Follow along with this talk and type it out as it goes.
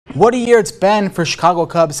What a year it's been for Chicago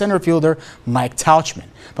Cubs center fielder Mike Tauchman.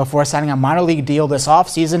 Before signing a minor league deal this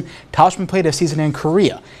offseason, Tauchman played a season in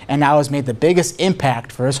Korea and now has made the biggest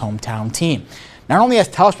impact for his hometown team. Not only has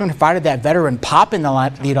Tauchman provided that veteran pop in the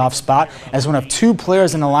leadoff spot as one of two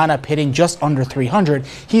players in the lineup hitting just under 300,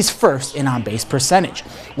 he's first in on-base percentage.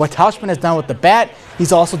 What Tauchman has done with the bat,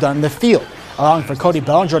 he's also done in the field, allowing for Cody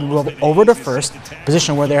Bellinger to move over to first,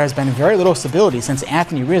 position where there has been very little stability since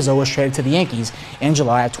Anthony Rizzo was traded to the Yankees in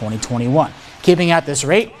July of 2021. Keeping at this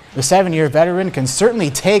rate, the 7-year veteran can certainly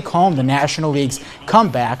take home the National League's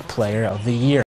Comeback Player of the Year.